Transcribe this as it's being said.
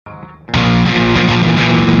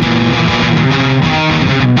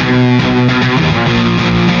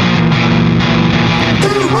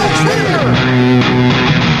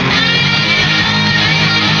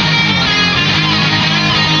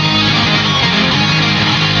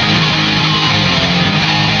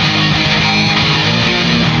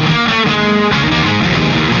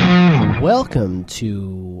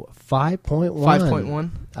to 5.1.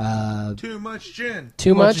 5.1. Too much gin.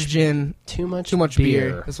 Too much gin. Too much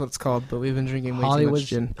beer. That's what it's called. But we've been drinking way too much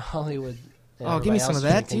gin. Hollywood. Oh, give me some of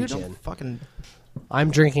that, dude. Gin. Don't fucking.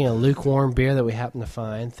 I'm drinking a lukewarm beer that we happen to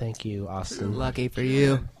find. Thank you, Austin. Lucky for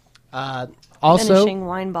you. Also, finishing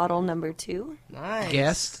wine bottle number 2. Nice.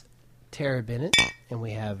 guest Tara Bennett, and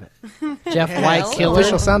we have Jeff Whitekiller.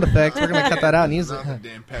 Official sound effect. We're gonna cut that out and use it. Not the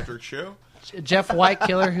Dan Patrick show. Jeff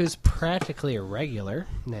Whitekiller, who's practically a regular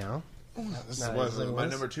now. This No, was it my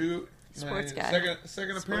was. number 2. Sports guy. Second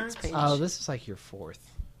Sports appearance. page. Oh, this is like your 4th.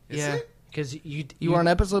 Yeah. Because You were on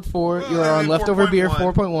episode 4. Well, You were on Leftover Beer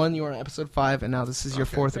 4.1. 4.1. You were on episode 5, and now this is your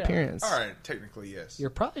 4th Yeah. appearance. All right, technically yes. You're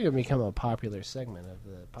probably going to become a popular segment of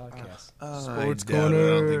the podcast. Sports I doubt it. I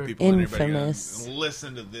don't Corner. think people are Infamous. gonna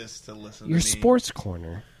listen to this to listen Your to me. sports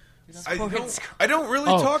corner. I don't really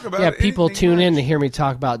talk about yeah, it. people anything tune in much. to hear me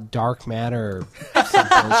talk about dark matter or some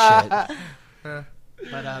bullshit.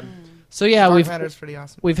 But so yeah, Dark we've Matter's pretty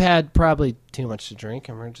awesome. we've had probably too much to drink,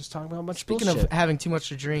 and we're just talking about a bunch Speaking of bullshit. of having too much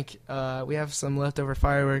to drink, we have some leftover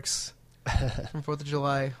fireworks from 4th of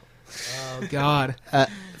July. Oh God,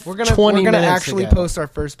 we're gonna 20 we're gonna minutes actually ago. post our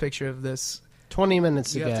first picture of this. 20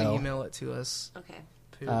 minutes You ago, have to email it to us.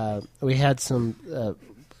 Okay. we had some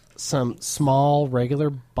small regular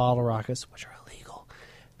bottle rockets, which are illegal,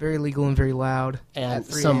 Very legal and very loud. and At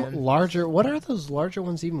 3 some a.m. larger. What are those larger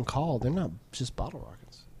ones even called? They're not just bottle rockets.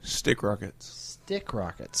 Stick rockets. Stick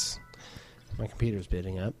rockets. My computer's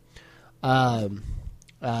bidding up.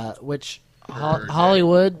 Which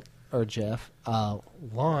Hollywood or Jeff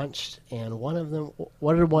launched, and one of them.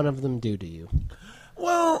 What did one of them do to you?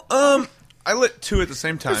 Well, I lit 2 at the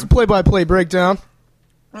same time. It's a play-by-play breakdown.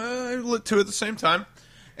 I lit 2 at the same time,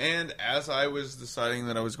 and as I was deciding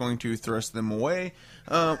that I was going to thrust them away,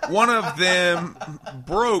 one of them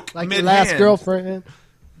broke Like mid-hand. your last girlfriend.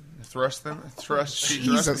 Thrust them. She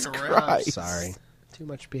Jesus thrust me around. Christ. Sorry, too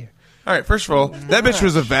much beer. All right. First of all, that bitch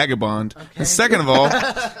was a vagabond. And second of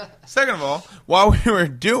all, while we were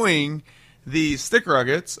doing the stick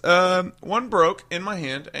rockets, one broke in my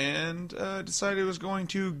hand and decided it was going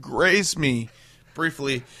to graze me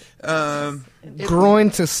briefly. Groin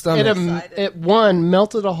to stomach. It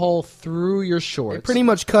melted a hole through your shorts. It pretty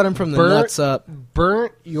much cut him from the Burnt- nuts up.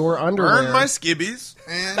 burnt your underwear Burned my skibbies.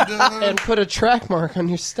 And, and put a track mark on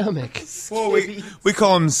your stomach. well, we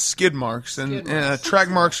call them skid marks, and track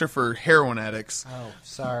marks are for heroin addicts. Oh,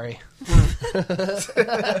 sorry.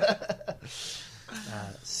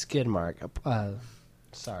 Skid mark.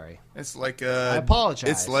 Sorry. It's like I apologize.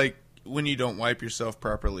 It's like when you don't wipe yourself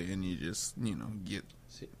properly and you just get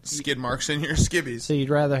skid marks in your skibbies. So you'd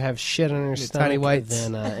rather have shit on your stomach tiny whites.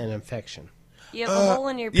 than an infection. You have a hole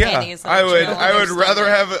in your Yeah, panties. and I a would. drill in I your would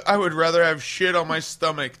rather stomach. have shit on my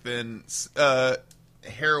stomach than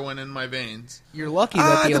heroin in my veins. You're lucky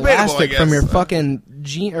that the debatable, I elastic from guess. your fucking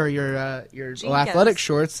jean or your Jenkos. athletic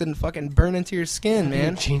shorts didn't fucking burn into your skin,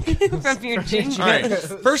 man. from your jeans. All right.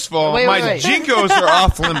 First of all, Wait, my wait. Jinkos are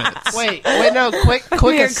off limits. Wait, no, quick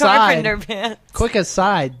Your aside. carpenter pants. Quick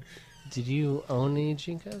aside. Did you own any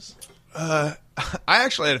Jinkos? I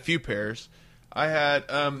actually had a few pairs. I had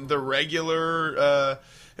the regular,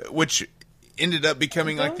 which ended up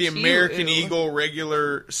becoming like the Don't you? American Ew. Eagle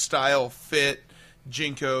regular style fit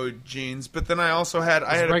Jinko jeans. But then I also had a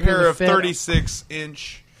regular pair of fit-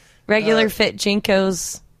 36-inch. Regular fit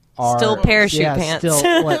Jinkos. Are- Still parachute yeah, pants.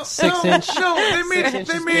 Still, what, 6 inch? No, they made 6 inches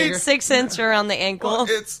they made. bigger? 6 inch around the ankle.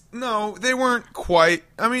 Well, they weren't quite.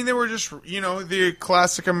 I mean, they were just the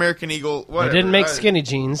classic American Eagle. They Whatever. didn't make skinny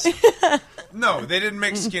jeans. No, they didn't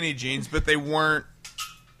make skinny jeans, but they weren't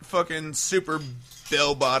fucking super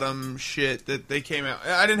bell bottom shit that they came out.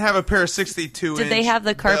 I didn't have a pair of 62. Did they have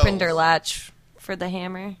the carpenter bells. latch for the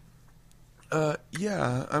hammer?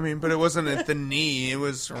 Yeah, I mean, but it wasn't at the knee. It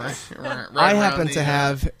was right I around happen the, to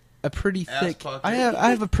have a pretty ass thick. pocket. I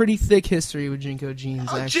have a pretty thick history with Jinko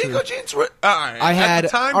jeans. Actually, Jinko jeans were. All right. I had-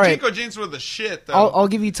 at the time. all right. Jinko jeans were the shit. Though. I'll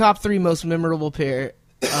give you top 3 most memorable pair.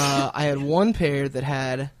 I had one pair that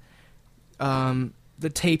had the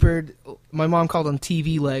tapered. My mom called them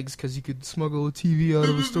TV legs because you could smuggle a TV out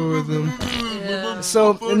of a store with them.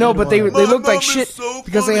 So no, but they looked like shit so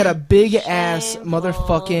because they had a funny. big ass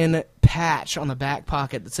motherfucking patch on the back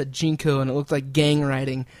pocket that said Jinko and it looked like gang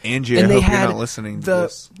writing. Angie, and I they hope had you're not listening to the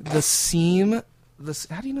this. the seam.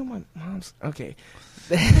 How do you know my mom's? Okay.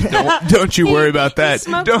 Don't you worry about He that.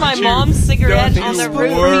 smoked Don't my you- mom's cigarette don't on the you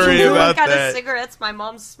roof. worry You know about what kind that. of cigarettes my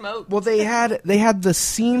mom smoked? Well, they had the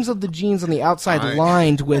seams of the jeans on the outside Right.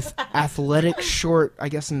 lined with athletic short, I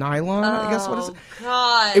guess nylon. I guess what is it?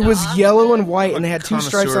 God. It was yellow and white, and they had 2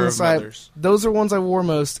 stripes connoisseur on the of side. mothers. Those are ones I wore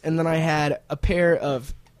most. And then I had a pair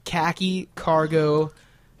of khaki cargo,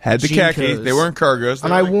 Had the khaki. Jinkos. They weren't cargos. They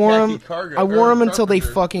and were I like wore khaki them. cargo, I wore them until they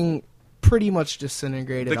carpenter. fucking pretty much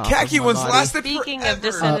disintegrated. The off khaki of my ones body. lasted Speaking forever. of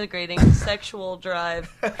disintegrating, sexual drive.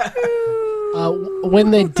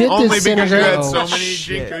 When they did Only because you disintegrate, had so Oh, many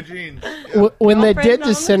shit. Jinko jeans. when they Girlfriend did on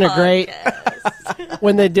the disintegrate, podcast.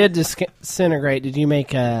 when they did disintegrate, did you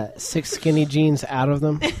make 6 skinny jeans out of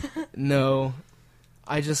them? No,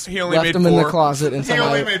 I just He only left made them in the 4. closet He until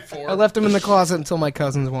only I made 4. I left them in the closet until my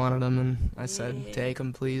cousins wanted them, and I said, "Take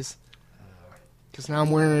them, please." Because now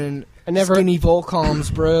I'm wearing I never- skinny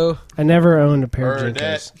Volcoms, bro. I never owned a pair of Heard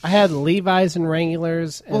Jinkos. that. I had Levi's and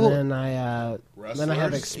Regulars, and Well, then I had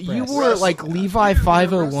Wrestlers? Express. You wore like Levi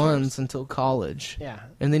 501s until college, yeah.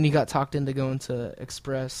 and then you got talked into going to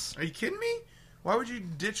Express. Are you kidding me? Why would you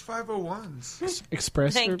ditch 501s?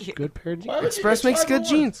 Express Thank are you. good pair of Why jeans. would you Express ditch makes good 501s?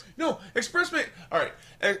 jeans. No, Express make all right.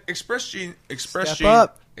 Express Step jeans.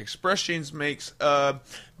 up. Express jeans makes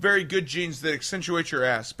very good jeans that accentuate your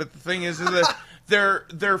ass. But the thing is that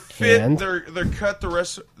their fit, And? their cut, the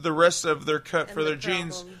rest of their cut And for the their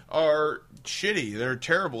jeans problem. are shitty. They're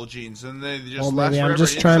terrible jeans, and they just Well, last maybe forever. I'm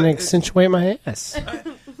just It's trying to like- accentuate my ass.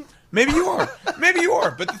 Maybe you are. Maybe you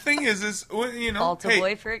are. But the thing is well, you know, Fault a hey,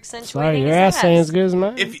 boy for accentuating Sorry, your his ass ain't as good as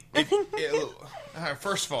mine.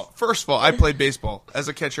 First of all, I played baseball as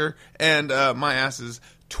a catcher, and my ass is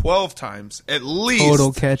 12 times at least.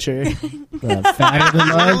 Total catcher. Fatter than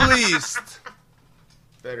mine. At least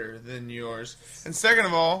better than yours. And second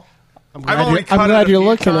of all, I'm I've glad only you're, cut I'm it glad a you're few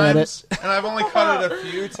looking at it. times, and I've only cut it a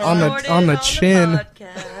few times. On the- Recorded on the chin.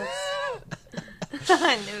 podcast.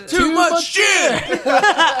 I knew. Too much shit.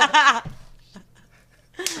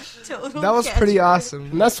 Total That was catch. pretty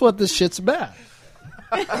awesome. And that's what this shit's about.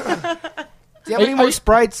 Do you have any Are more you-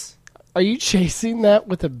 Sprites? Are you chasing that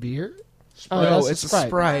with a beer? Oh, No, that's it's a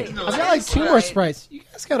Sprite. Sprite. No, I've got like 2 more Sprite. Sprites. You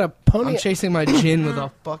guys got a pony. I'm chasing my gin with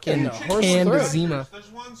a fucking horse canned throat. Zima.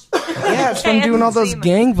 There's one spot. Yeah, it's from doing all those Zima.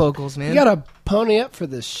 gang vocals, man. You got to pony up for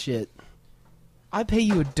this shit. I pay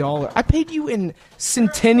you $1. I paid you in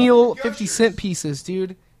Centennial 50-cent pieces,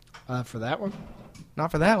 dude. For that one?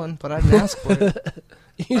 Not for that one, but I didn't ask for it.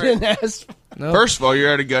 You didn't ask. No, First of all,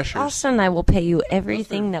 you're out of Gushers. Austin and I will pay you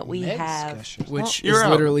everything that we Meg's have. Gushers. which You're is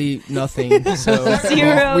out. literally nothing. So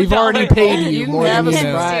 $0. we've already paid you You more can have than a you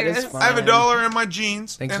know. Sprite. Zero. It's fine. I have $1 in my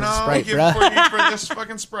jeans, Thanks and for the I'll Sprite, give bruh. for you for this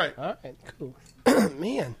fucking Sprite. All right, cool.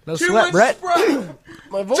 Man, No Too sweat, much Brett. Sprite.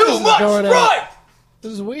 my voice Too is much going out. Sprite.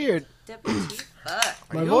 This is weird.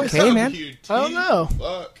 My you voice. okay, man? You I don't know.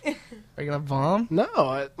 Fuck. Are you gonna vom?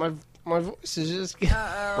 No, my voice is just.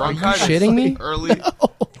 Bronchitis. shitting me?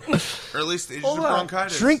 Early stages Hold of on.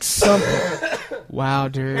 bronchitis. Drink something. Wow,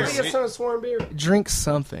 dude. Let me get some sworn beer. Drink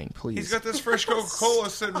something, He's please. got this fresh Coca-Cola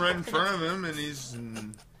sitting right in front of him, and he's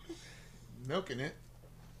milking it.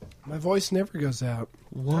 My voice never goes out.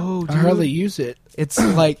 Whoa, dude. I hardly use it. It's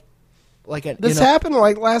like an This happened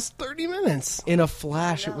like last 30 minutes. in a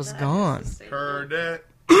flash. It was gone. Heard that.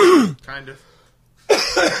 Kind of.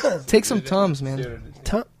 Take some Tums, man.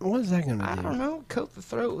 What is that going I to don't do? know. Coat the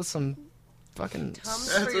throat with some fucking.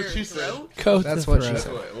 That's what she said. Coat That's the what she throat.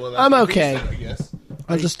 said. Well, I'm what he okay. said, I guess.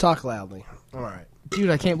 I'll just talk loudly. All right. Dude,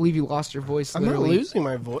 I can't believe you lost your voice. I'm not Literally. losing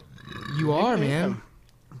my voice. You are, man.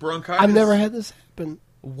 Bronchitis. I've never had this happen.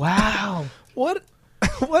 Wow. What?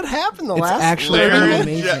 What happened the It's last actually 30 really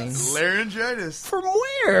minutes? amazing. Laryngitis. From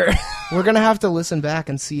where? We're gonna have to listen back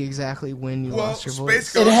and see exactly when you Well, lost your Space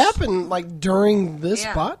voice. Ghost. It happened like during this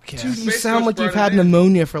Yeah. podcast. Dude, you Space sound Ghost like you've brought had it in.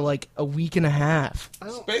 pneumonia for like a week and a half.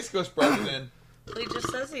 Space Ghost brought it in. He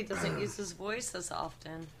just says he doesn't use his voice as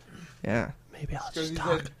often. Yeah. Maybe I'll Because just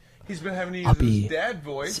talk. he's been having to use I'll be his dad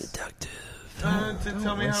voice Seductive. to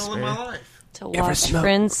tell me how to live my life. To Ever watch smoke?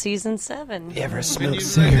 Friends season 7. You ever Been smoke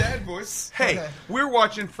using my cigarettes? dad voice. Hey, we're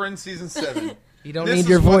watching Friends season 7. You don't This need is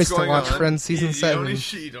your what's voice to going watch on. Friends season You 7.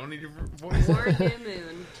 You don't need your voice. Or New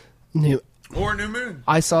Moon. New. Or New Moon.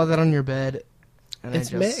 I saw that on your bed. And It's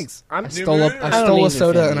I just, Meg's. I'm I stole, Moon? I I don't stole need a to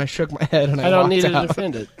soda defend and it. I shook my head and I I don't walked need to out.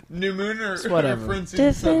 defend it. New Moon or whatever. Friends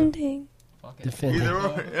season 7? Defending. Defend it. Either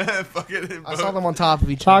or. Yeah, fuck it. I saw them on top of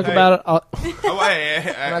each Talk other. about it. Oh,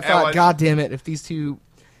 hey, And I thought, God damn it, if these two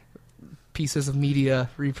pieces of media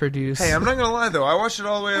reproduce Hey, I'm not gonna lie though. I watched it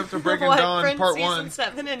all the way up to Breaking What, Dawn Friends Part season 1.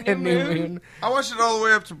 7 and New and New Moon? Moon. I watched it all the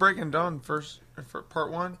way up to Breaking Dawn for Part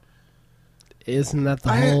 1. Isn't that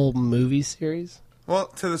the I- whole movie series? Well,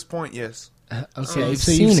 to this point, yes. Okay, you've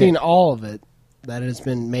so seen you've it. seen all of it that has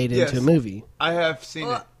been made Yes. into a movie. I have seen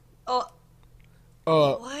Oh,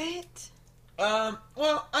 oh, Uh, what? it.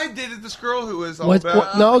 Well, I dated this girl who was all What? about.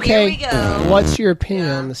 what no, okay. Here we go. What's your opinion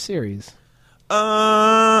Yeah. on the series?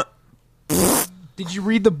 did you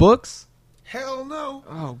read the books? Hell no.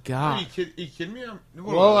 Oh Are God. you kidding me?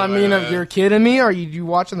 Well, I mean, you're kidding me. Are you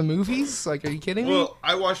watching the movies? Like, are you kidding me? Well,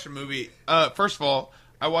 I watched a movie. First of all,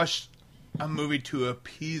 I watched a movie to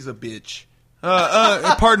appease a bitch.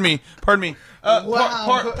 Pardon me.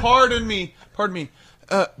 Wow. Pardon me.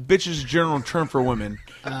 Bitch is a general term for women.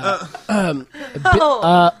 Oh,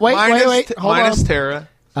 Wait, hold minus on. Tara.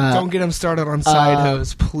 Don't get him started on side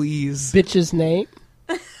hose, please. Bitch's name?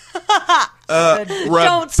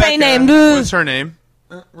 Don't say Rebecca name, dude. What's her name?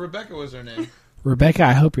 Rebecca was her name. Rebecca,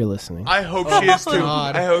 I hope you're listening. I hope she is too.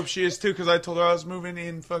 God. I hope she is too because I told her I was moving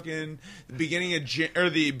in fucking the beginning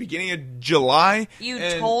of July. You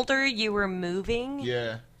and- told her you were moving?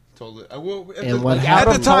 Yeah, told it. Well, at And the, what at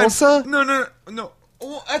happened? the time, Tulsa? No.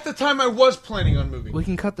 Well, at the time, I was planning on moving. We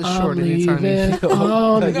can cut this I'm short anytime you leaving feel.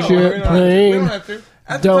 on a No, jet we don't plane. have to.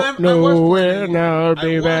 At the Don't time, know I was when I'll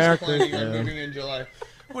be back planning on again. moving in July.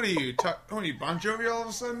 What are you? What are you, Bon Jovi? All of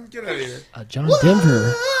a sudden, get out of here! John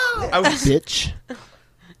Denver, I was. bitch.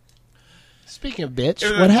 Speaking of bitch,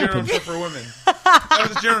 It was what a happened? general term for women. That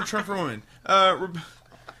was a general term for women.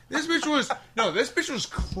 This bitch was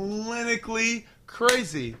clinically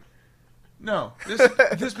crazy. No, this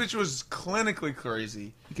bitch was clinically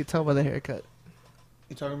crazy. You can tell by the haircut.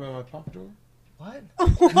 You talking about my pompadour? What?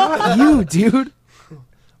 Not you, dude.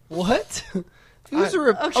 What? Who's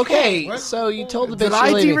okay, What? so you told the bitch Did you're I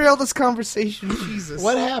leaving. derail this conversation? Jesus.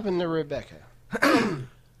 What happened to Rebecca?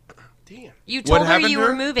 Damn. You What told her happened you to her?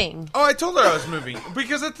 were moving. Oh, I told her I was moving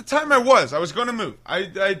because at the time I was going to move.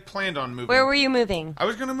 I planned on moving. Where were you moving? I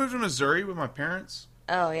was going to move to Missouri with my parents.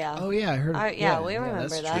 Oh, yeah. Oh yeah, I heard. Yeah, we remember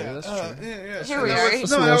that's that. True, that's true. Yeah. Here we that are. was-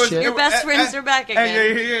 Some real shit. Your best friends are back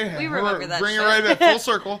again. Yeah. We remember that Bring shit. it right back full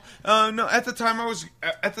circle. No, at the time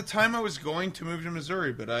I was going to move to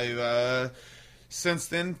Missouri, but I've since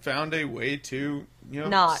then found a way to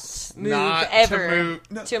Not move not to ever move.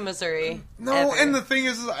 No, to Missouri. no, ever. and the thing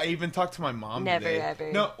is I even talked to my mom Never, today.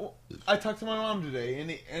 ever. No, I talked to my mom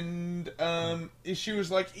today, and she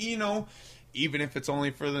was like, even if it's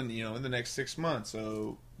only for the the next 6 months,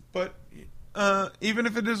 so but. Even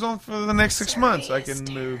if it is only for the next 6 months, I can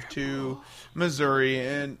move to Missouri,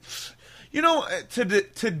 and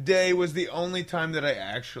today was the only time that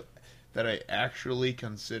I actually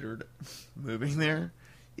considered moving there.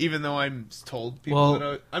 Even though I'm told people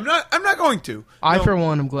that I'm not going to. I, No, for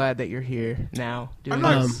one, am glad that you're here now. Doing I'm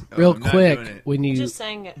not- this. Real I'm not quick, doing it. when you Just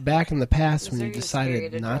saying it. back in the past when you Missouri is scary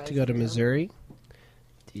decided to not to drive go to through. Missouri,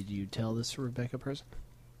 did you tell this to Rebecca person?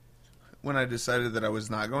 when I decided that I was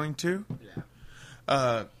not going to.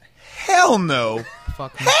 Hell no.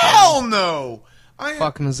 Fuck Missouri. Hell no.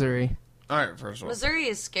 Fuck Missouri. All right, first of all. Missouri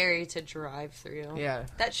is scary to drive through. Yeah.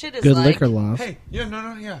 That shit is Good like... liquor laws. Hey, yeah.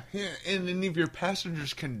 And any of your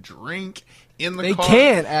passengers can drink in the They car.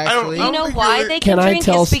 can, I don't- actually. I You don't know think why you're- they Can can I drink?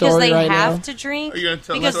 tell a It's because story they right have now? to drink. Are you gonna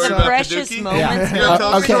tell because a story the about precious Paducah? moments You're gonna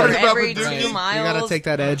tell a over story about every Paducah? 2 miles. You gotta take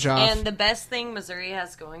that edge off. And the best thing Missouri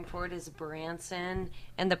has going for it is Branson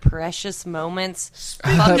and the precious moments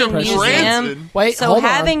fucking Precious museum. Branson? Wait, So hold on.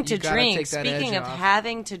 having to You gotta drink, take that speaking edge of off.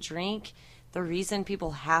 having to drink, the reason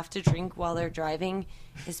people have to drink while they're driving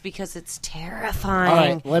is because it's terrifying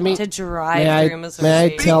All right, let me- to drive may I- through Missouri. may I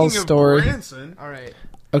tell- Speaking of story. Branson, All right.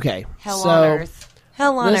 Okay, Hell so on earth.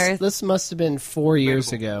 Hell on this, earth. this must have been 4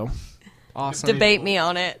 years ago. Awesome. Debate me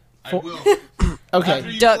on it. I will. Okay, After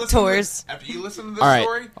you Duck listen to tours. this- After you listen to this All right.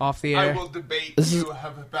 story, Off the I air. will debate This is- you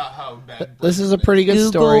about how bad. this is a Branson pretty good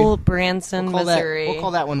Google story. Branson, We'll call that- Missouri. we'll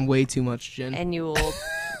call that one way too much, Jen. And you will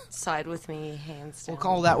side with me hands down. We'll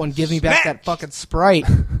call that one give me back that fucking Sprite.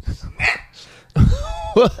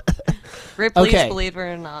 Ripley's, Okay. believe it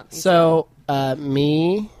or not. So,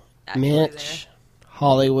 me, Actually Mitch,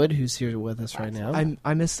 Hollywood, who's here with us right now.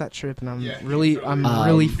 I missed that trip, and I'm Yeah, really you I'm totally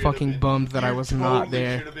really should've fucking been. bummed that I was not totally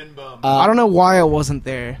there. should have been bummed. I don't know why I wasn't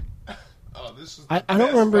there. Oh, this is I the don't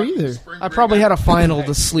best remember fucking either. spring I break probably had a I've- final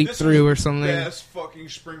to sleep This through was or something. the best fucking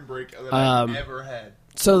spring break that Um, I've ever had.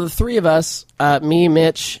 So the three of us, me,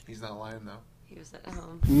 Mitch, He's not lying though. He was at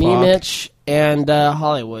home. me, Fuck. Mitch, and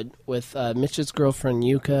Hollywood with Mitch's girlfriend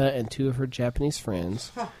Yuka and two of her Japanese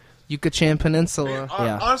friends. Yucatan Peninsula.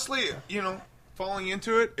 Yeah. Honestly, falling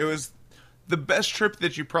into it, it was the best trip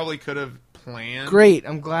that you probably could have planned. Great.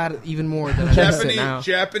 I'm glad even more that I missed it now.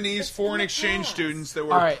 Japanese foreign exchange students that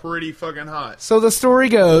were All right. pretty fucking hot. So the story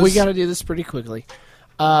goes. We got to do this pretty quickly.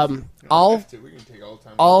 We All can take all the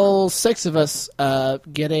time. all six of us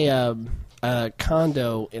get a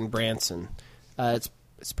condo in Branson.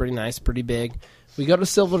 It's pretty nice, pretty big. We go to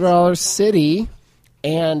Silver Dollar City,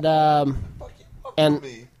 and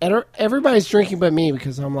everybody's drinking but me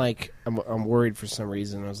because I'm worried for some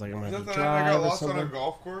reason. I was like, I'm gonna have to Nothing I got drive or lost on a something.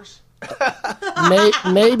 golf course.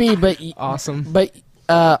 maybe, but Awesome. but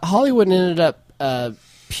Hollywood ended up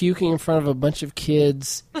puking in front of a bunch of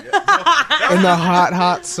kids In the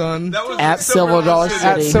hot sun. That was At Silver Dollar City.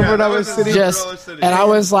 At Silver Dollar that was City. Silver just, Dollar City. and I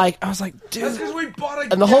was like, That's dude, because we bought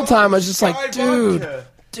a And the whole gallon time I was of just like, Sky dude, vodka. I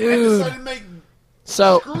dude. decided to make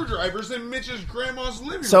So screwdrivers in Mitch's grandma's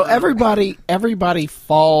living So room. everybody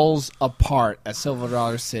falls apart at Silver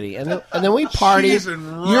Dollar City, and then we party. Cheese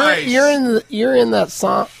and rice. You're in that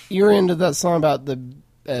song. You're into that song about the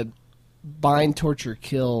bind, torture,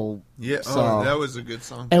 kill Yeah, song. that was a good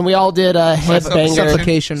song. And we all did a headbanger.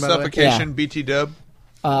 Suffocation, by the way. Suffocation, Yeah. BT Dub,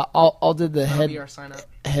 All did the That'll be our sign up.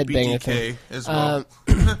 headbanger thing. BTK as well.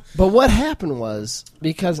 But what happened was,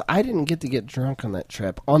 because I didn't get drunk on that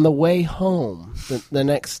trip, on the way home the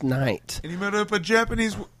next night. And he met up a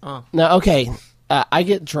Japanese. Now, okay, I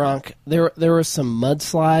get drunk. There were some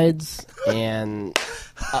mudslides, and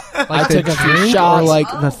I took a few drink shots. or like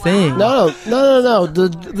the thing. no.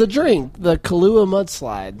 The drink, the Kahlua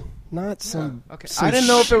mudslide, not some. Okay. some I didn't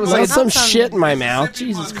know if it was not like some Some shit in my mouth.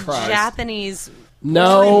 Mississippi Jesus mud- Christ! Japanese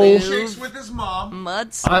No, Milkshakes with his mom.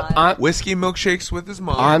 mudslide. I'm Whiskey milkshakes with his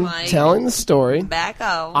mom. I'm Mike. telling the story. Back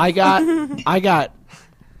out. I got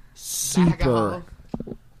super.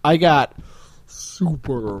 I got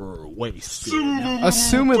super wasted.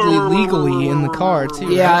 Assumedly legally in the car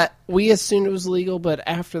too. Yeah, right? we assumed it was legal, but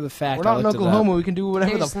after the fact, We're not I in looked it up. Oklahoma. We can do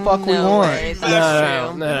whatever There's the fuck we no want. way No, that's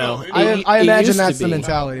true. no. I It imagine used to that's the be.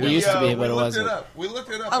 mentality. It used to be, we but it looked wasn't. up. We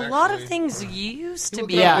looked it up. A lot of actually. things used to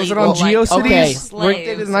be. Yeah. Was it illegal, on GeoCities? Okay. slaves.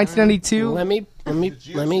 It is 1992.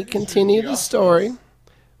 Let me continue the story.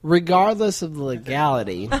 Regardless of the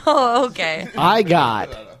legality, Oh, okay. I got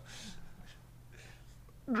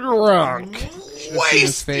drunk.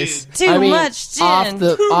 His face. Too much gin.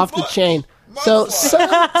 off the chain. So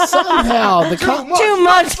somehow the Too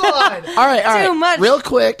much. all right. Too much. Real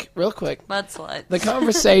quick. Mudslide. The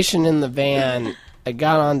conversation in the van, I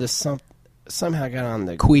got on to somehow got on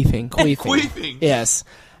the Queefing. Queefing. Yes.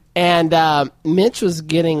 And Mitch was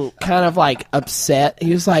getting kind of like upset.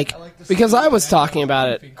 He was like, because I was talking about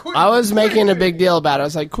it. I was making a big deal about it. I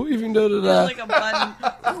was like, queefing, da da da. Like a button.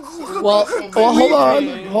 Well,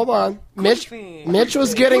 hold on. Mitch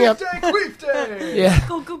was getting up. Yeah.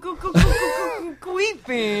 Go,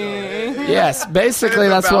 queefing. Yes. Basically,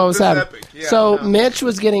 It's that's about what was this happening. epic. Yeah, So no. Mitch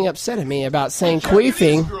was getting upset at me about saying Japanese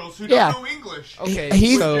queefing. girls who Yeah. don't know English. Okay,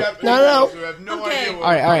 He- so Japanese No. girls who have no Okay. idea what All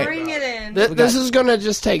right, all we're right. talking Bring about. it in. This is going to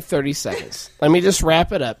just take 30 seconds. Let me just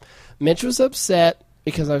wrap it up. Mitch was upset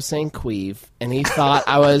because I was saying queef, and he thought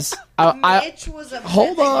I was. Mitch was a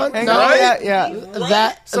Hold on. Hang No, on, yeah.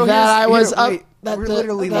 that So that I here's- was here, up. wait, That, we're the,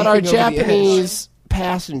 literally that our leaping over the edge. Japanese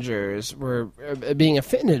passengers were being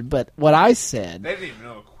offended. But what I said, They didn't even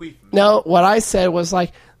know what queef meant. no, what I said was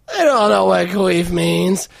like, they don't know what queef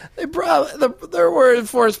means. They probably their word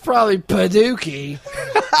for it's probably padookie.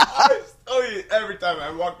 Every time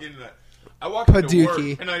I walk in, I walk into Padookie.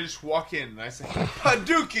 work and I just walk in and I say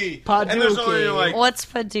Padookie. Padookie. And there's only like What's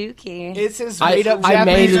Paduki? it's his I- made up I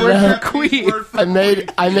made Japanese it word up. for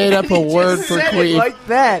queef. I made up a word for Said it queef. like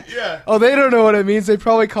that. Yeah. Oh, they don't know what it means. They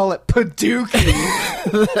probably call it Padookie.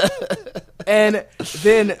 And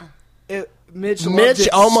then Mitch loved Mitch it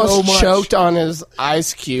almost so much. choked on his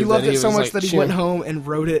ice cube. He loved that it so was, much like, that he chewing. went home and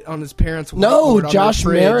wrote it on his parents' No, whiteboard on their Josh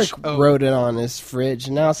fridge. Merrick Oh, wrote it on his fridge,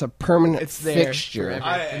 and now it's a permanent It's there fixture.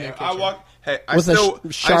 forever. I walk. Hey, I With a still I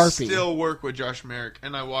Sharpie. still work with Josh Merrick,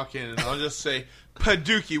 and I walk in and I'll just say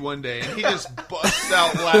Padookie one day, and he just busts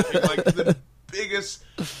out laughing like the biggest,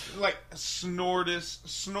 like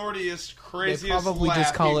snortiest, They craziest. probably laugh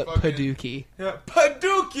just call he it fucking- Padookie. Yeah,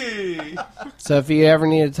 Padookie. So if you ever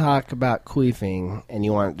need to talk about queefing and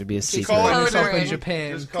you want it to be a Call secret, it Code yourself in word.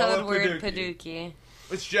 Japan. Just call Code it word Padookie. Paduki.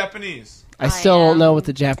 It's Japanese. I still I don't know am- what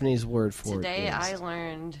the Japanese word for Today it I is.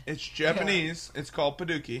 learned. It's Japanese. It's called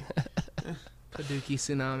Padookie. Padookie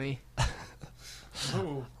tsunami.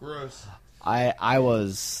 Oh, gross. I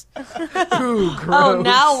was Oh,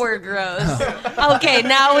 now we're gross. Okay,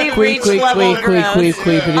 now we've queef, reached queef, level queef, gross. queef,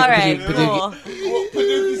 queef, queef, All right, padookie, cool. Well,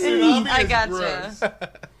 Padookie tsunami I is gotcha.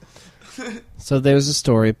 gross. So there's a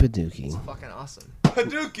story of Paduki. Fucking awesome.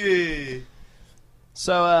 Padookie.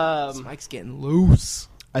 So Mike's getting loose.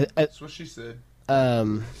 That's what she said.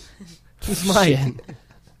 Mike.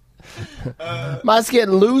 Mike's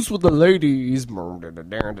getting loose with the ladies. I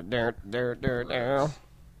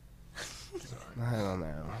don't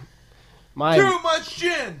know. Too much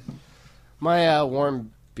gin. My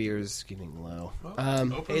warm beer is getting low.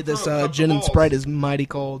 Open Hey, this throat, cup gin the and balls. Sprite is mighty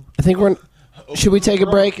cold. I think we're. Open Should we the take a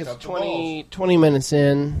throat, break? It's cup the 20 minutes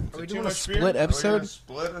in. Are we Too doing a much beer? split Are we episode? gonna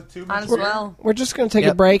split a 2 Might minute as well. We're just going to take a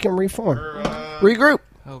Yep. break and reform. Regroup.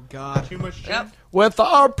 Oh God. Too much gin? Yep. With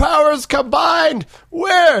our powers combined,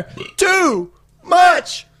 we're too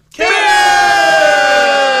much beer!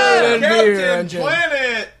 Beer Captain engine.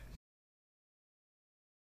 Planet!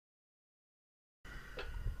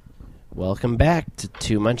 Welcome back to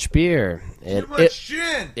Too Much Beer. Too much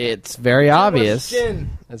gin! It's very obvious.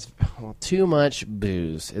 Gin. It's too much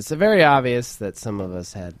booze. It's very obvious that some of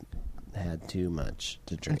us had too much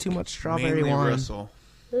to drink. And too much strawberry Mainly wine. Russell.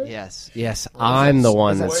 Yes, I'm the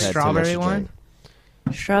one Is that that's had strawberry too much to wine?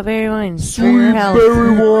 drink. Strawberry wine for your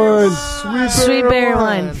health. wine. Sweet berry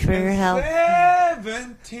wine for your health.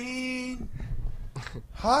 17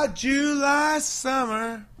 hot July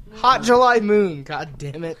summer. Hot July moon. God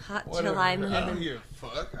damn it. Hot Whatever. July I don't moon. give a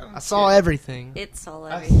fuck. I saw everything. It's all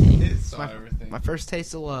I everything. saw everything. My first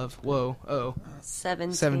taste of love. Whoa. Oh.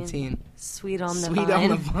 17. Sweet on the Sweet vine. on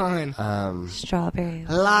the vine. Strawberry.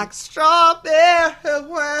 Like strawberry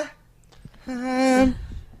wine.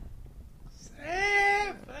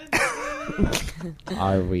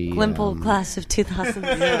 Are we? Glimple class of 2000.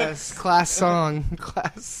 Yes. Class song.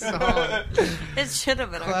 Class song. It should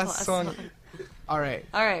have been our Class class song. song. All right.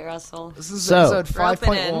 All right, Russell. This is So- episode Rope it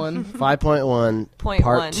in. 5.1. 5.1 Point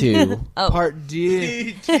part one. 2. Oh, Part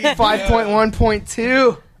D.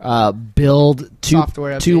 5.1.2. Build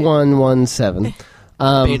Software update. 2117.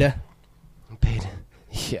 Beta. Beta.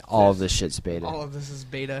 Yeah, all of this shit's beta. All of this is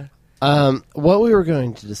beta. What we were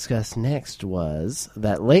going to discuss next was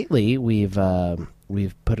that lately we've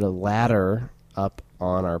put a ladder up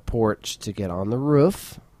on our porch to get on the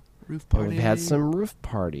roof. Roof And party. we've had some roof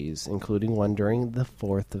parties, including one during the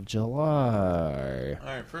 4th of July.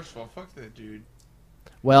 Alright, first of all, fuck that dude.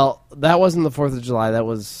 Well, that wasn't the 4th of July. That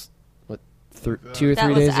was, what, 2 or 3 that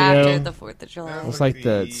was days after ago? the 4th of July. It was like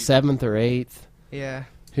the 7th or 8th. Yeah.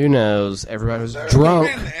 Who knows? Everybody was They're drunk.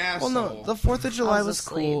 fucking an Well, no, asshole. the 4th of July I was was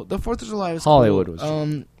asleep. cool. The 4th of July was Hollywood cool.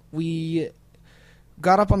 was We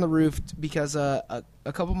got up on the roof because a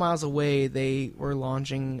couple miles away they were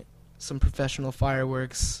launching some professional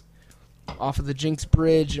fireworks off of the Jinx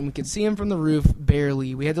Bridge, and we could see them from the roof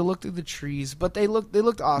barely. We had to look through the trees, but they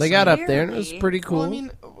looked awesome. They got up there, and it was Barely. pretty cool. Well, I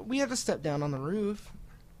mean, we had to step down on the roof.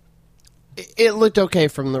 It looked okay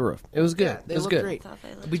from the roof. It was good. Yeah, they it was looked good. great. Thought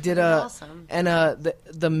they looked We did pretty awesome. and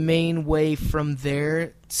the main way from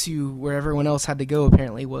there to where everyone else had to go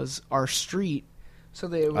apparently was our street. So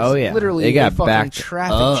there was Oh, yeah. literally They got a fucking backed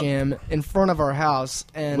traffic up. jam in front of our house,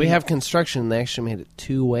 and We have construction. They actually made it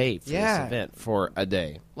 2-way for Yeah. this event for a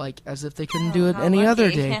day. like as if they couldn't do it How any other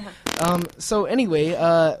lucky. day. So anyway,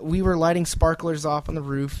 we were lighting sparklers off on the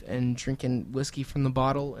roof and drinking whiskey from the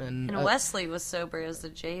bottle, and And Wesley was sober as a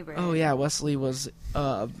jaybird. oh yeah, Wesley was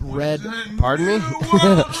red. Pardon me?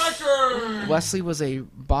 World record! Wesley was a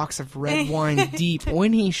box of red wine deep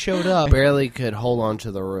when he showed up. Barely could hold on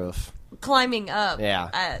to the roof. Climbing up. Yeah.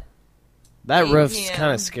 At That 8 roof's p.m.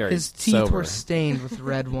 kind of scary. His teeth sober. were stained with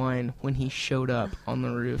red wine when he showed up on the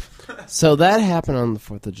roof. So that happened on the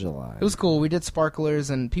 4th of July. It was cool. We did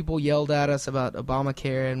sparklers, and people yelled at us about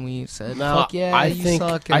Obamacare, and we said, No, "Fuck yeah, I you think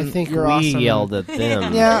suck." I And think you're we awesome. yelled at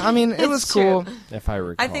them. Yeah, I mean, it was It's cool. true. if I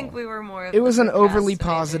recall. I think we were more of It was the an overly procrastinators.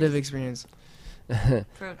 positive experience. But then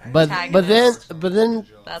Protagonists.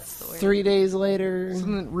 That's the word. 3 days later, So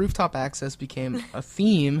then rooftop access became a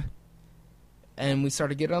theme, and we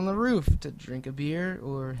started getting on the roof to drink a beer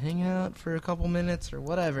or hang out for a couple minutes or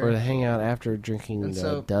whatever. or to hang out after drinking And a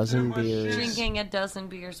so- dozen beers. Drinking a dozen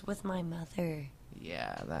beers with my mother.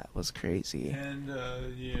 Yeah, that was crazy. And,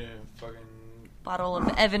 yeah, fucking... Bottle of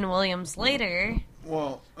Evan Williams later.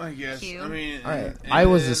 Well, I guess. Cute. I mean, All right. and I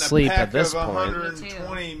was a asleep pack at this of point.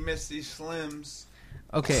 120 Misty Slims.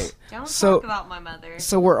 Okay, Don't So- talk about my mother.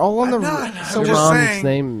 so we're all on the I'm not. roof. I'm So Your just we're mom's saying.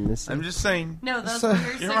 name, Missy. I'm just saying. No, those So- were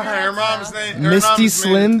your Your mom's cigarettes, name. Misty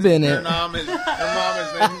Slim Bennett. Her mom is named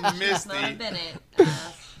though. Misty. Not Bennett.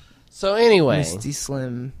 So anyway, Misty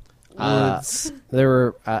Slim Uh, Woods.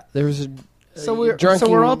 there was a So we're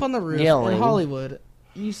drunken all up on the roof yelling. in Hollywood.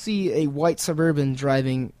 You see a white Suburban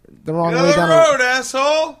driving the wrong Get way on down the a road,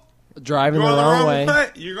 asshole. driving You're the going wrong way.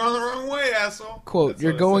 You're going the wrong way, asshole. quote. That's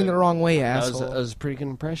You're what I going said. the wrong way, That asshole. was a pretty good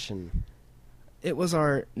impression. It was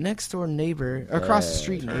our next door neighbor, across the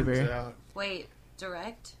street Turns neighbor. out. Wait,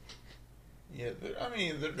 direct? Yeah, I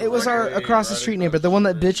mean, It was our across the street neighbor, the one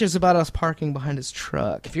that bitches about us parking behind his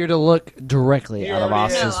truck. If you were to look directly He out of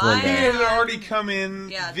already Austin's had- No, He window, had already come in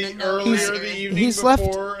Yeah, the the no earlier rider. the evening He's left-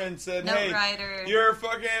 before and said, No "Hey, rider. your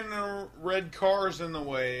fucking red car's in the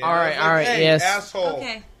way." And All I right, was like, all right, hey, yes. asshole.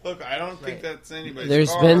 Okay. Look, I don't think Right. that's anybody's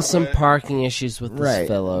there's car, been some but- parking issues with this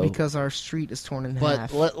fellow. because our street is torn in but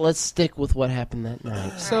half. let's stick with what happened that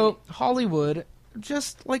night. So Hollywood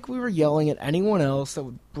just like we were yelling at anyone else that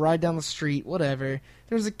would ride down the street, whatever.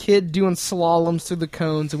 There was a kid doing slaloms through the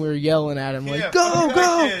cones, and we were yelling at him, like, Yeah, go, fuck that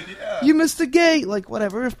go! kid, yeah. You missed the gate! Like,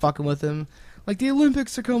 whatever, we were fucking with him. Like, the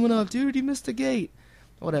Olympics are coming up, dude, you missed the gate.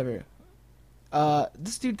 Whatever.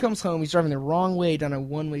 This dude comes home, he's driving the wrong way down a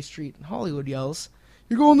one-way street, and Hollywood yells,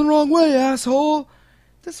 "You're going the wrong way, asshole!"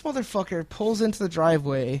 This motherfucker pulls into the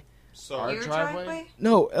driveway. Sorry. Your driveway? driveway?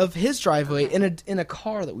 No, of his driveway Okay. in a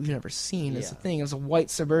car that we've never seen. It's Yeah. the thing. It was a white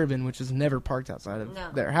Suburban, which is never parked outside of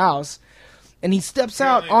No. their house. And he steps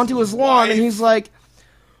Apparently out onto it's his lawn, wife. and he's like,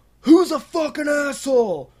 "Who's a fucking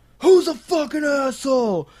asshole? Who's a fucking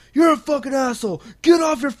asshole? You're a fucking asshole. Get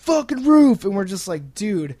off your fucking roof!" And we're just like,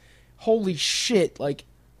 dude, holy shit! Like,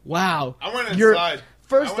 wow. I went You're- inside.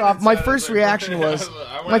 First I went off, my inside, I first was like, reaction I was,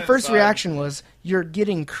 went inside. you're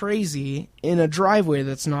getting crazy in a driveway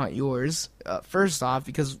that's not yours. First off,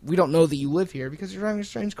 because we don't know that you live here because you're driving a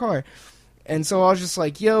strange car. And so I was just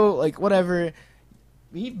like, yo, like, whatever.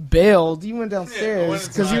 He bailed. He went downstairs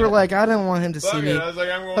because you inside. were like, I didn't want him to see Fuck me. it. I was like,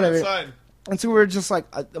 I'm going Whatever. inside. And so we were just like,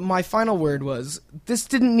 my final word was, this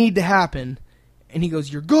didn't need to happen. And he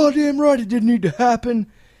goes, you're goddamn right, it didn't need to happen.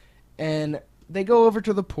 And they go over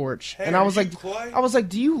to the porch. Hey, and I are was you like, Clay?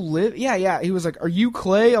 do you live? Yeah. He was like, are you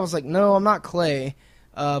Clay? I was like, no, I'm not Clay.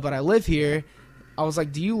 But I live here. I was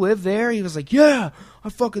like, do you live there? He was like, yeah, I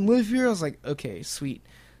fucking live here. I was like, okay, sweet.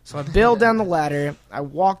 So I bailed down the ladder. I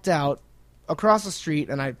walked out across the street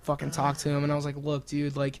and I fucking talked to him. And I was like, look,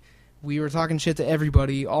 dude, like, we were talking shit to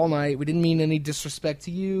everybody all night. We didn't mean any disrespect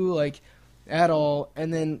to you, like, at all.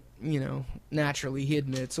 And then, you know, naturally he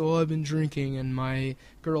admits, oh, I've been drinking and my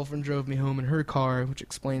girlfriend drove me home in her car, which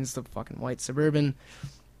explains the fucking white Suburban.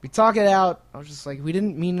 We talk it out. I was just like, we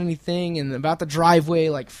didn't mean anything. And about the driveway,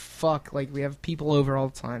 like, fuck, like, we have people over all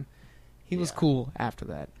the time. He was cool after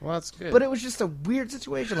that. Well, that's good. But it was just a weird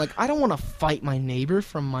situation. Like, I don't want to fight my neighbor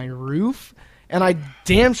from my roof, and I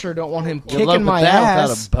damn sure don't want him Good luck kicking with my that ass.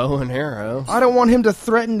 without a bow and arrow. I don't want him to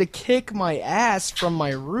threaten to kick my ass from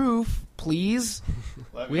my roof, please.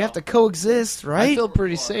 We have to coexist, I right? feel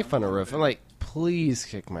pretty safe on a roof. I'm like, please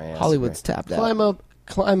kick my ass. Hollywood's man. tapped out.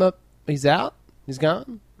 Climb up. He's out? He's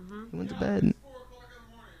gone? He went to bed. 4 o'clock in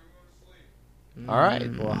the morning. I'm going to sleep. All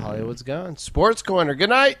right. Well, Hollywood's gone. Sports corner. Good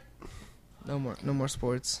night. No more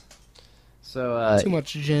sports. So, Too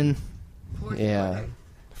much gin. yeah.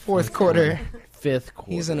 Fourth quarter. Fifth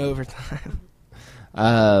quarter. He's in overtime.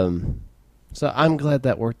 So I'm glad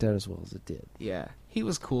that worked out as well as it did. Yeah, he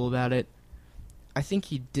was cool about it. I think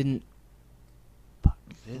he didn't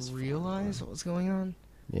realize what was going on.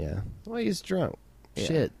 Yeah. Well, he's drunk. Yeah.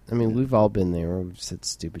 Shit. I mean, we've all been there. We've said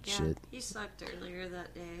stupid Yeah, shit. he sucked earlier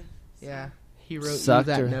that day. So. Yeah, he wrote Sucked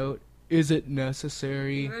you that her. note. Is it He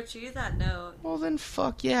necessary? wrote you that note. Well, then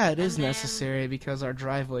fuck yeah, it is And then- necessary because our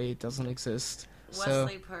driveway doesn't exist.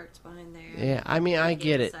 Wesley parked behind there. Yeah, I mean, I He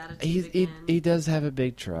get gets it. attitude He again. does have a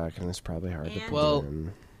big truck, and it's probably hard to And- put Well, in.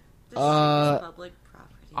 This shit Uh, is public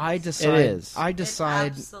property. I It decide. is. I It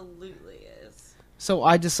decide. absolutely is. So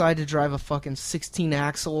I decide to drive a fucking 16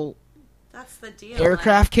 axle That's the deal.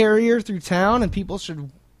 aircraft carrier through town, and people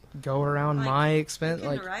should go around Like, my Like, expense. you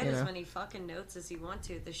can Like, write you as know, many fucking notes as you want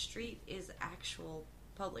to. The street is actual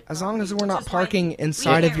public as long as property, we're not which is why parking we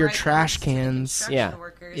inside can't of your write trash notes to the cans. construction Yeah.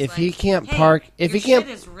 workers, If like, he can't hey, park- if your he can't-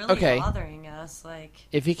 shit is really okay. bothering us. Like,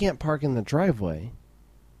 If he can't park in the driveway,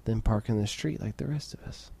 then park in the street like the rest of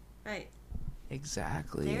us. right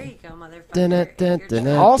Exactly. there you go, motherfucker. Dun, If dun, you're dun,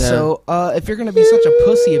 just- Also, if you're gonna be such a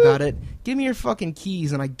pussy about it, give me your fucking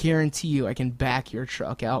keys, and I guarantee you I can back your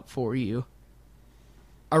truck out for you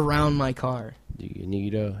around my car. Do you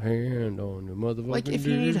need a hand on the motherfucking Like, if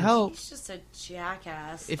you need dude? help, He's just a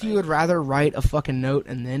jackass. if like, you would rather write a fucking note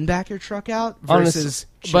and then back your truck out Honest- versus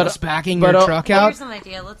but- just backing but, your truck out, Here's an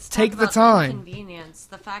idea. Let's Take talk the about time. Inconvenience.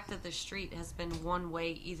 The fact that the street has been one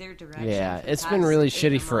way either direction. Yeah, for the it's been past really 8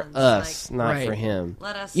 shitty for months. us, Like, not Right. for him.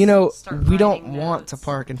 let us. you know, start we don't writing want notes. to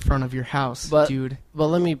park in front of your house, But- dude. But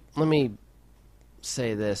let me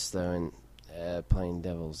say this though, and playing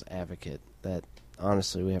devil's advocate, that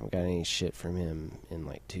honestly we haven't got any shit from him in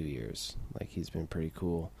like 2 years. Like, he's been pretty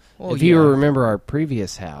cool. Well, If you yeah. remember our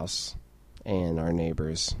previous house and our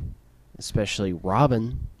neighbors, especially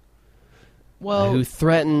Robin, Well, who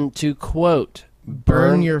threatened to quote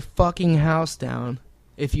burn your fucking house down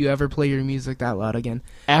if you ever play your music that loud again.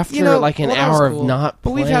 after You know, like an well, that was hour cool. of not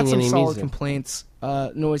But playing we've had some any solid music. complaints,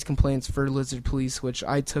 noise complaints for Lizard Police, which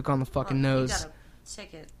I took on the fucking Well, you nose. got a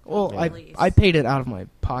ticket. Well, with I police. I paid it out of my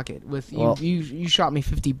pocket. With you, Well- you shot me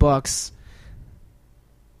 $50.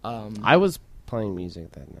 I was playing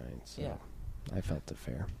music that night, so Yeah. I felt it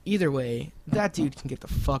fair. Either way, that dude can get the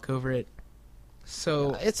fuck over it.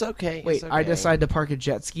 So It's okay. wait, it's okay. I decide to park a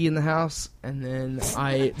jet ski in the house, and then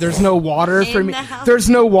there's no water for In me. the house? There's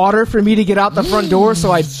no water for me to get out the front door,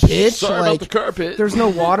 so I bitch. Sorry like, about the carpet. there's no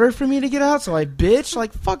water for me to get out, so I bitch.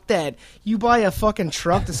 Like, fuck that. You buy a fucking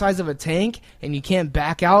truck the size of a tank, and you can't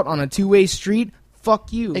back out on a two-way street.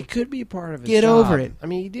 Fuck you. It could be part of his Get job. over it. I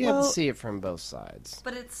mean, you do have Well- to see it from both sides.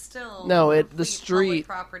 But it's still No, the complete street- public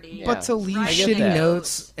property. Yeah. But to leave Right. I get shitty that.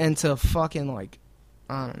 notes and to fucking, like,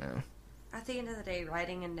 I don't know. At the end of the day,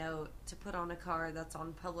 writing a note to put on a car that's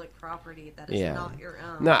on public property that is Yeah. not your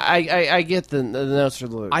own. No, I get the notes are a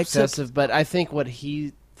little I took- excessive, but I think what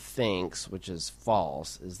he thinks, which is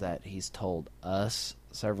false, is that he's told us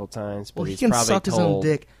several times, but Well, he he's can probably suck his own told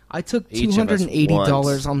dick. I took each of us $280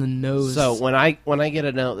 once. on the nose. So when I get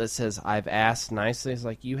a note that says I've asked nicely, it's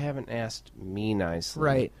like you haven't asked me nicely,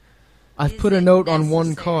 right. I've Is put a it note on one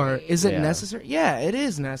necessary? car. Is it Yeah. necessary? Yeah, it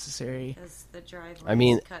is necessary. Because the driveway I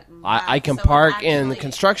mean, is cut in I half, can so park in the actually-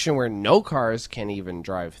 construction where no cars can even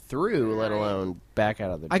drive through, let Right. alone back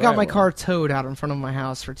out of the I got my driveway. car towed out in front of my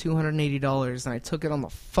house for $280, and I took it on the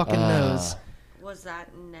fucking nose. Was that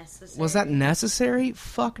necessary? Was that necessary?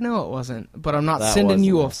 Fuck no, it wasn't. But I'm not That sending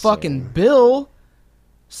you a wasn't fucking necessary. bill.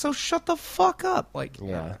 So shut the fuck up. Like,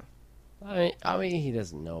 Yeah. I mean, he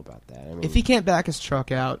doesn't know about that. I mean, if he can't back his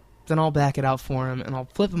truck out, then I'll back it out for him, and I'll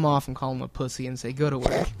flip him off and call him a pussy and say, go to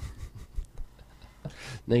work.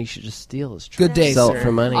 no, you should just steal his truck. Good day, Sell sir. it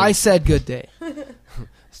for money. I said good day. Good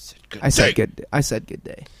I said day. good. I said good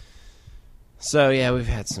day. So yeah, we've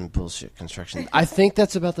had some bullshit construction. I think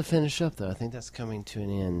that's about to finish up, though. I think that's coming to an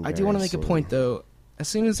end. I do want to make a point, though. As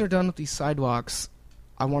soon as they're done with these sidewalks,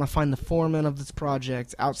 I want to find the foreman of this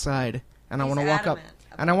project outside, and I He's want to walk up, adamant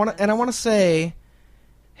and I about want to, and I this. want to say,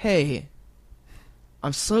 hey,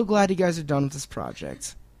 I'm so glad you guys are done with this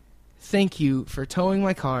project. Thank you for towing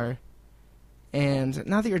my car, and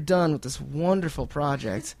now that you're done with this wonderful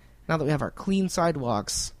project, now that we have our clean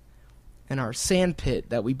sidewalks and our sand pit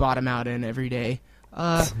that we bottom out in every day,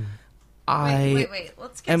 Wait.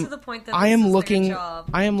 Let's get am- to the point that I this am is looking. their job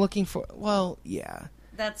I am looking for. Well, yeah.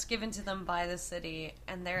 that's given to them by the city,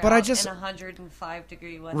 and they're But I out just- in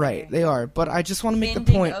 105-degree weather. Right, they are. But I just want to make the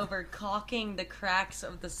Bending point. over, caulking the cracks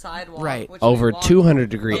of the sidewalk. Right. which we over walk-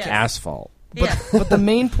 200-degree Yes. asphalt. Yeah. But the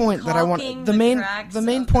main point that I want Caulking the the main cracks the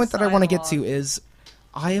main of the point that I want to get to sidewalk. is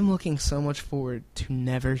I am looking so much forward to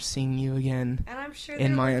never seeing you again. And I'm sure in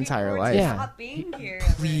they're my looking entire forward life. to Yeah. not being here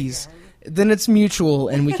ever Please. again. Then it's mutual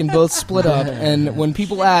and we can both split up and when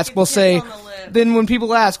people Then you ask can we'll kiss say on the lip. then when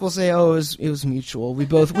people ask we'll say oh it was mutual. We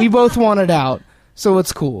both wanted out. So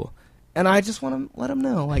it's cool. And I just want to let them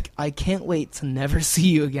know like I can't wait to never see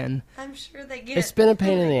you again. I'm sure they get. It's been a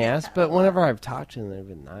pain in the they get ass, that but a lot. whenever I've talked to them, they've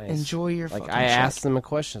been nice. Enjoy your like fucking I check. asked them a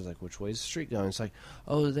question, I was like, "Which way is the street going?" It's like,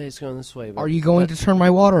 "Oh, today's going this way." But, Are you going to turn my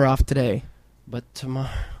water off today? But tomorrow,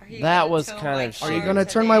 Are you that gonna was tow kind my of. car Are you shitty. going to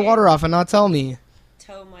turn my today? water off and not tell me?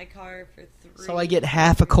 Tow my car for 3. So I get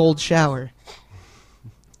half a cold shower.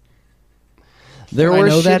 There Can I were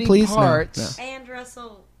know that, shitty please? No, parts. no. And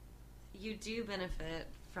Russell, you do benefit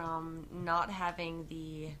from not having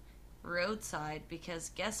the roadside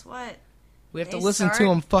because guess what? We have to They listen to start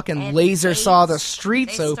them fucking at laser 8. saw the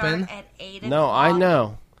streets They open. Start at 8 No, I o'clock.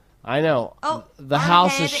 know. Oh, The our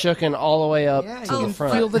house is head- shooken all the way up Yeah, to you the can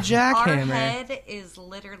front. feel the Our jackhammer. head is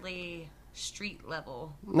literally street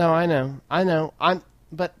level. No, I know.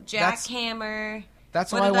 But Jackhammer.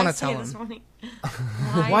 That's What what I did want I to say tell this them.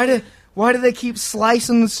 morning? Why do they keep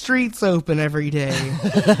slicing the streets open every day?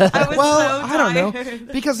 I was well, so I don't know.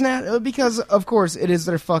 tired. Because of course it is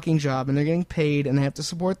their fucking job and they're getting paid and they have to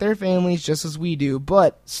support their families just as we do.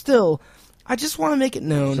 But still, I just want to make it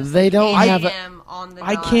known. they don't 8 have. a.m. on the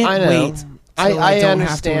I dot. can't I know. wait. till I don't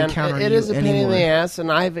have to understand. encounter It you is a pain in anymore. the ass,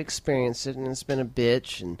 and I've experienced it, and it's been a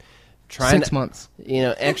bitch. And trying 6 to, months.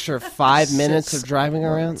 extra 5 minutes of driving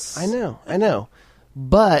around. I know.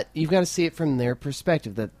 But you've got to see it from their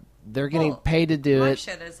perspective that they're getting Well, paid to do My it.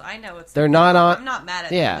 shit is, I know it's. They're not on. I'm not mad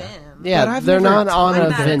at Yeah, them. But yeah. I've They're never not on I'm a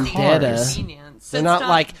mad at the vendetta. inconvenience. They're It's not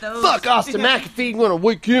like those- fuck Austin McAfee. Want to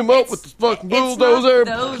wake him up with this fucking It's bulldozer.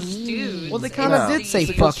 not those dudes. Well, they It's kind of No. did say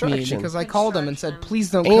the "fuck me" construction. because I called them and said,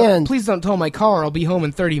 Construction. please don't tow my car. I'll be home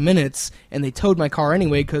in 30 minutes." And they towed my car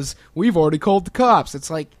anyway because we've already called the cops. It's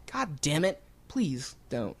like, God damn it! Please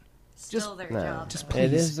don't. Still their No, job. just though. it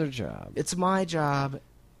please. is their job. It's my job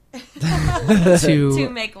to to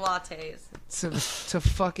make lattes. to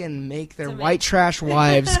fucking make their To make- white trash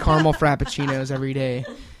wives caramel frappuccinos every day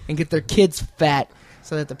and get their kids fat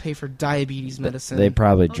so they have to pay for diabetes medicine. They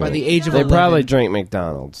probably by drink. the age of They 11. probably drink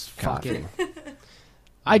McDonald's Fuck coffee.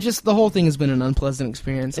 it. The whole thing has been an unpleasant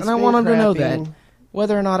experience, It's and I been want them to know crappy. that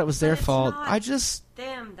whether or not it was their But it's fault, not I just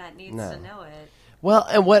them that needs No. to know it. Well,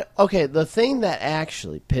 and the thing that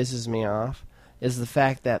actually pisses me off is the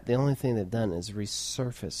fact that the only thing they've done is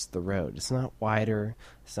resurface the road. It's not wider,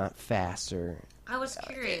 it's not faster. I was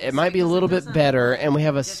curious. It might be a because little it bit doesn't better, look and we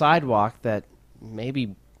have a different. sidewalk that maybe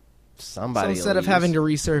So somebody instead will of having to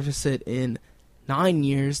use. resurface it in 9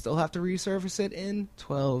 years, they'll have to resurface it in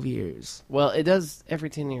 12 years. Well, it does every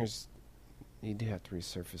 10 years. You do have to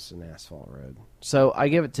resurface an asphalt road. So I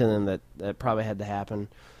give it to them that probably had to happen.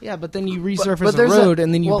 Yeah, but then you resurface but a there's road,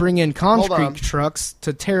 and then you well, bring in hold on. concrete trucks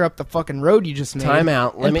to tear up the fucking road you just made. Time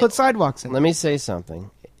out. And put sidewalks in. Let me say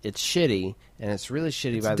something. It's shitty, and it's really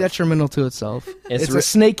shitty It's by detrimental to itself. It's It's re- a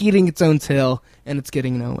snake eating its own tail, and it's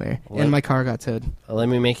getting nowhere. Let- And my car got towed. Let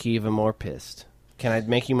me make you even more pissed. Can I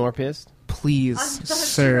make you more pissed? Please, I'm not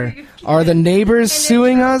sir. sure you can. Are the neighbors And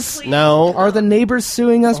suing it's us? complete- No. Are the neighbors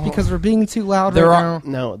suing us because we're being too loud There right are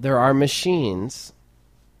now? there are machines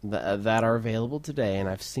that are available today, and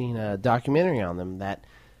I've seen a documentary on them that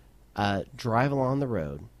drive along the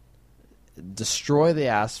road, destroy the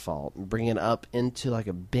asphalt, and bring it up into like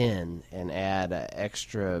a bin, and add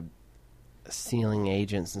extra sealing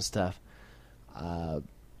agents and stuff.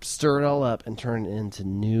 Stir it all up and turn it into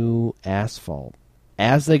new asphalt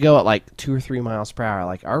as they go at like 2 or 3 miles per hour.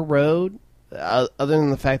 Like our road, other than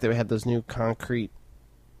the fact that we had those new concrete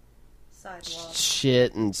Sidewalk.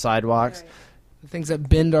 shit and sidewalks, Right. The things that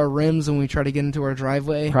bend our rims when we try to get into our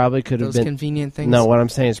driveway. probably could have Those been. convenient things. No, what I'm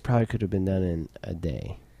saying is probably could have been done in a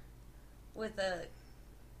day. With a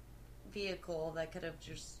vehicle that could have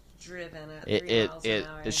just driven at It 3 it miles it, an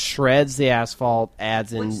hour. it shreds the asphalt,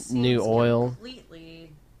 adds Which in seems new oil.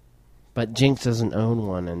 completely. But Jinx doesn't own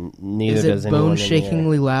one, and neither Is does it anyone. bone in the area.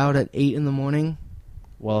 shakingly loud at 8 in the morning?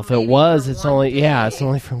 Well, if Maybe it was, for it's one only day. it's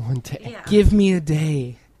only for one day. Yeah. Give me a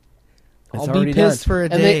day. It's I'll already be pissed done. for a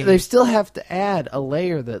And day. they still have to add a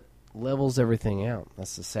layer that levels everything out.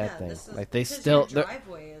 That's the sad Yeah, thing. this is- Like they 'cause still, your they're-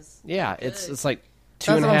 driveway is yeah, good. it's like That's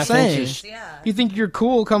 2.5 what I'm saying. inches. Yeah. You think you're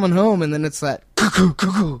cool coming home, and then it's that cuckoo,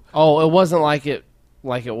 cuckoo. Oh, it wasn't like it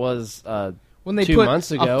was. When they 2 put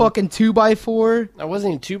months a ago. fucking 2x4. It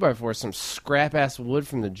wasn't even 2x4. Some scrap ass wood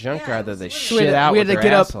from the junkyard it that was they literally- shit out we had with to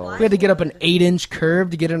their get asshole. up. We had to get up an 8-inch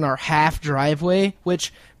curve to get in our half driveway.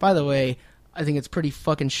 Which, by the way, I think it's pretty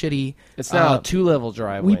fucking shitty. It's now Uh, a 2-level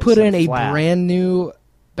driveway. We put instead in of a flat. brand new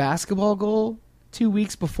basketball goal 2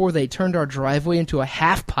 weeks before they turned our driveway into a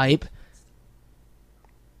half pipe.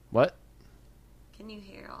 What? Can you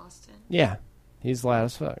hear Austin? Yeah, he's loud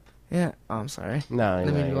as fuck. Yeah, oh, I'm sorry. No, I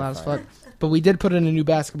didn't mean to you're be loud as fine. fuck. But we did put in a new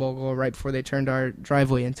basketball goal right before they turned our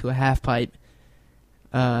driveway into a half pipe.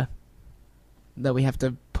 That we have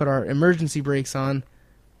to put our emergency brakes on.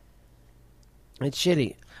 It's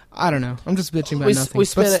shitty. I don't know. I'm just bitching about We nothing.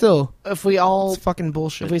 spent but it- still, If we all, it's fucking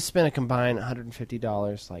bullshit. if we spent a combined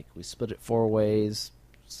 $150, like we split it 4 ways,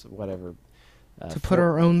 so whatever, to put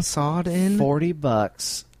our own sod in.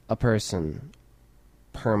 $40 a person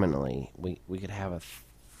permanently, we could have a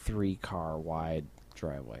 3-car wide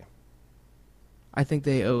driveway. I think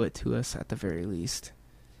they owe it to us at the very least.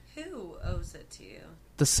 Who owes it to you?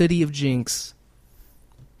 The city of Jinx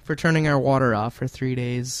for turning our water off for 3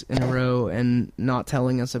 days in a row and not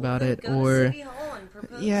telling us about it, Go to or City Hall and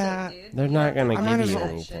propose Yeah. it, dude. They're You not have gonna the give you option.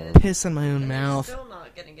 anything. piss in my own And they're mouth. still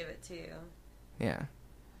not gonna give it to you. Yeah.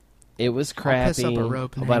 It was I'll piss crappy, up a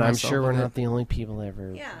rope and but hang I'm myself sure we're with not it. the only people that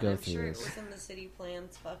ever Yeah, go I'm through sure this. it was in the city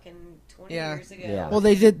plans fucking 20 Yeah. years ago. Yeah. Well,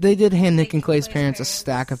 they did hand Nick and Clay's Clay's parents a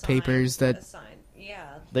stack of signed papers that a sign. Yeah.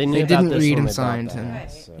 They knew they about didn't this read when and they bought signed, the and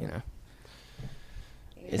house, so. you know,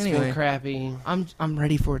 It's Anyway. been crappy. I'm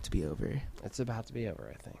ready for it to be over. It's about to be over,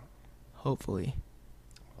 I think. Hopefully.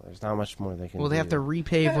 Well, there's not much more they can Well, they have to do.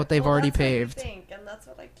 repave what they've Well, already that's what you paved. think, and that's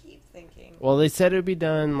what I keep thinking. Well, they said it would be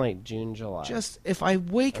done like June, July. Just if I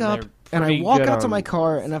wake And up they're and I pretty walk good out to on- my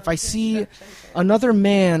car and if I see Construction firm. another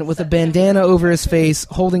man with a bandana over his face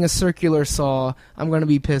holding a circular saw, I'm going to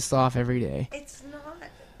be pissed off every day. It's not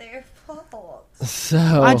their fault. So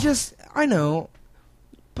I know,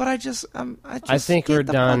 but I think get we're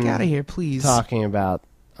the done fuck out of here, please. talking about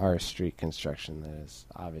our street construction that has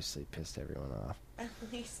obviously pissed everyone off. At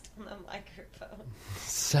least on the microphone.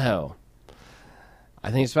 So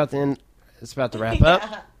I think it's about to end. It's about to wrap up.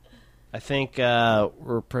 Yeah. I think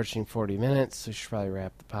we're approaching 40 minutes, so we should probably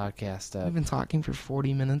wrap the podcast up. I've been talking for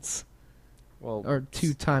 40 minutes, Well, or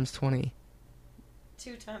 2 times 20.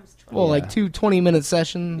 2 times 20. Well, Yeah. like 2 20-minute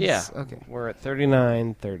sessions. yeah. Okay. We're at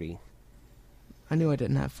 39:30. I knew I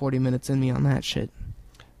didn't have 40 minutes in me on that shit.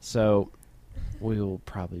 So we will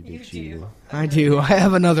probably You bid do. you. I do. I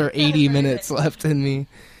have another 80 minutes left in me.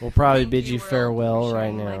 We'll probably Thank bid you Will, farewell for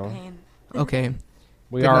right sharing my now. pain. Okay.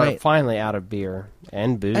 We Good are night. finally out of beer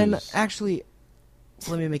and booze. And actually,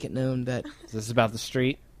 let me make it known that Is this about the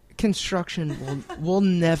street? construction will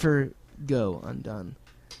never go undone.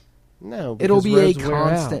 No, It'll because be a roads wear out.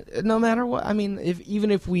 constant, no matter what. I mean, even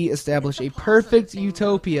if we establish a perfect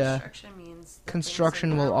utopia, Construction means that construction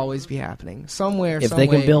things are will growing. always be happening somewhere. If some they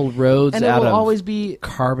can way. build roads and it out will of always be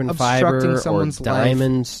carbon obstructing fiber or someone's life.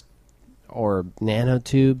 diamonds or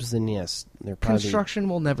nanotubes, then yes, they're probably construction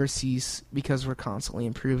will never cease because we're constantly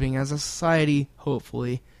improving as a society,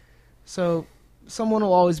 hopefully. So someone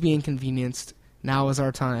will always be inconvenienced. Now is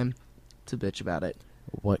our time to bitch about it.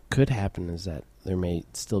 What could happen is that there may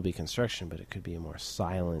still be construction, but it could be a more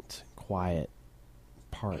silent, quiet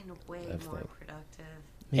part And way of more thing. productive.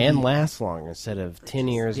 Maybe- And last longer instead of 10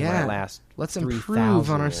 years. It Yeah. might last. Let's 3,000 improve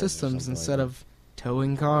on our years or systems something instead like of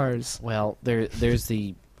towing cars. Well, there's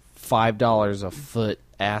the $5 a foot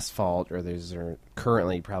asphalt, or there's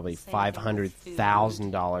currently probably Same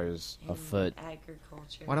 $500,000 a in foot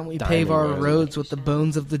agriculture. Why don't we Diamond pave our road. roads with the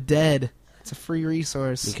bones of the dead? It's a free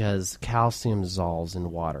resource. because calcium dissolves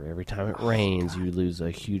in water. Every time it rains, you lose a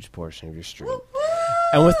huge portion of your street.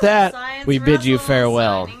 And with that, Science we bid you Russell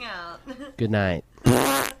farewell. signing out. Good night.